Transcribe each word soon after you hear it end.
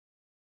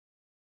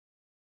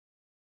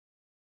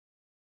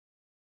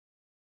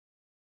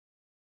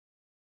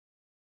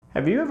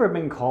Have you ever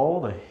been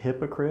called a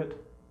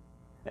hypocrite?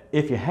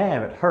 If you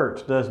have, it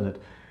hurts, doesn't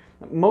it?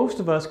 Most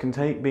of us can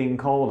take being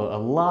called a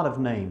lot of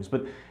names,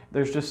 but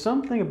there's just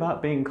something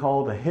about being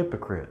called a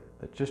hypocrite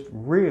that just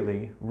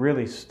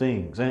really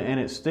stings, and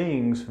it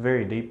stings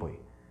very deeply.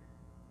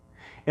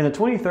 In the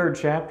 23rd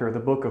chapter of the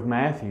book of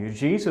Matthew,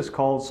 Jesus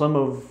called some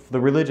of the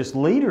religious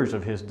leaders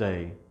of his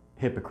day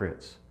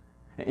hypocrites.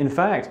 In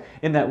fact,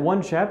 in that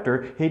one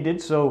chapter, he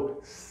did so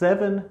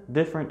 7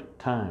 different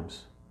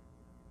times.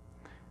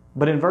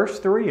 But in verse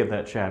 3 of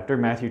that chapter,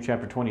 Matthew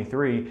chapter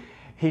 23,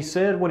 he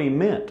said what he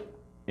meant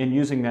in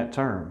using that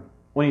term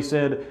when he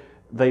said,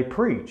 "They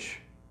preach,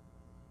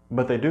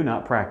 but they do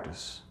not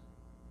practice."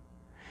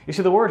 You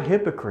see, the word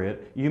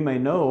hypocrite, you may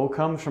know,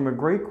 comes from a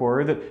Greek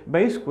word that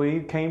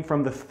basically came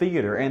from the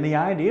theater, and the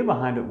idea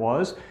behind it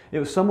was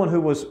someone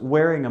who was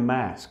wearing a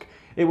mask.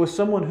 It was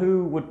someone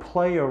who would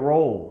play a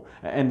role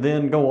and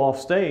then go off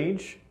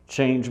stage,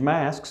 change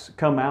masks,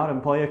 come out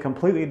and play a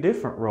completely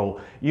different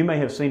role. You may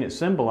have seen it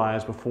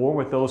symbolized before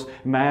with those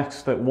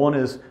masks that one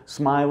is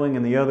smiling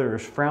and the other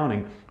is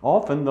frowning.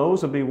 Often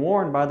those would be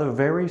worn by the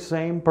very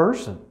same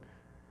person.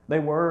 They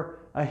were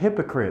a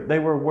hypocrite. They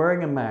were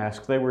wearing a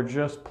mask. They were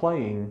just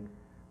playing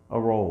a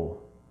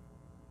role.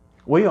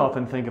 We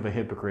often think of a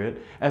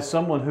hypocrite as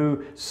someone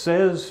who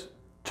says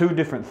 2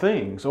 different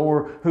things,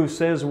 or who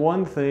says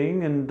one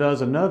thing and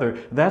does another.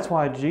 That's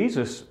why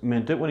Jesus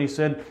meant it when he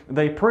said,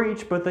 "They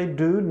preach, but they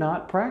do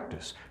not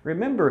practice."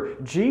 Remember,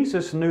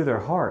 Jesus knew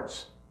their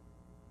hearts.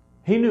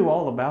 He knew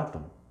all about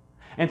them.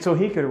 And so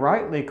he could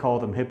rightly call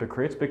them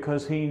hypocrites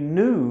because he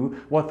knew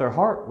what their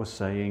heart was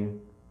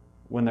saying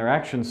when their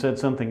actions said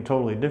something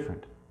totally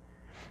different.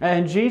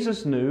 And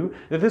Jesus knew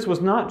that this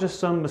was not just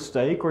some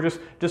mistake or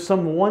just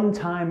some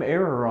one-time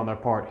error on their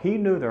part. He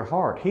knew their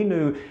heart. He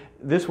knew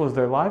this was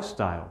their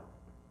lifestyle.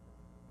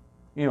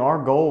 You know, our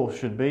goal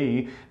should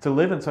be to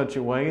live in such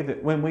a way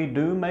that when we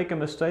do make a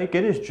mistake,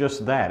 it is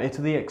just that. It's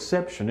the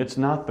exception. It's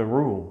not the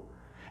rule.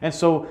 And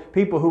so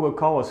people who would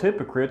call us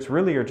hypocrites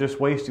really are just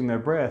wasting their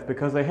breath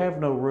because they have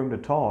no room to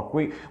talk.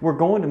 We're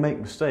going to make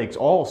mistakes.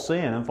 All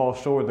sin and fall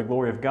short of the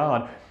glory of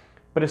God,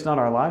 but it's not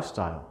our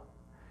lifestyle.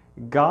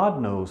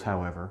 God knows,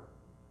 however,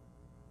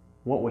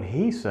 what would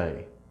He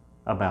say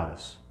about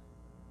us?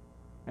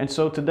 And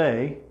so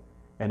today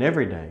and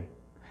every day,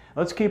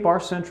 let's keep our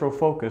central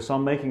focus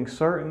on making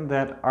certain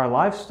that our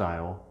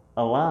lifestyle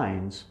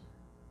aligns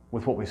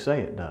with what we say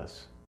it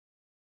does.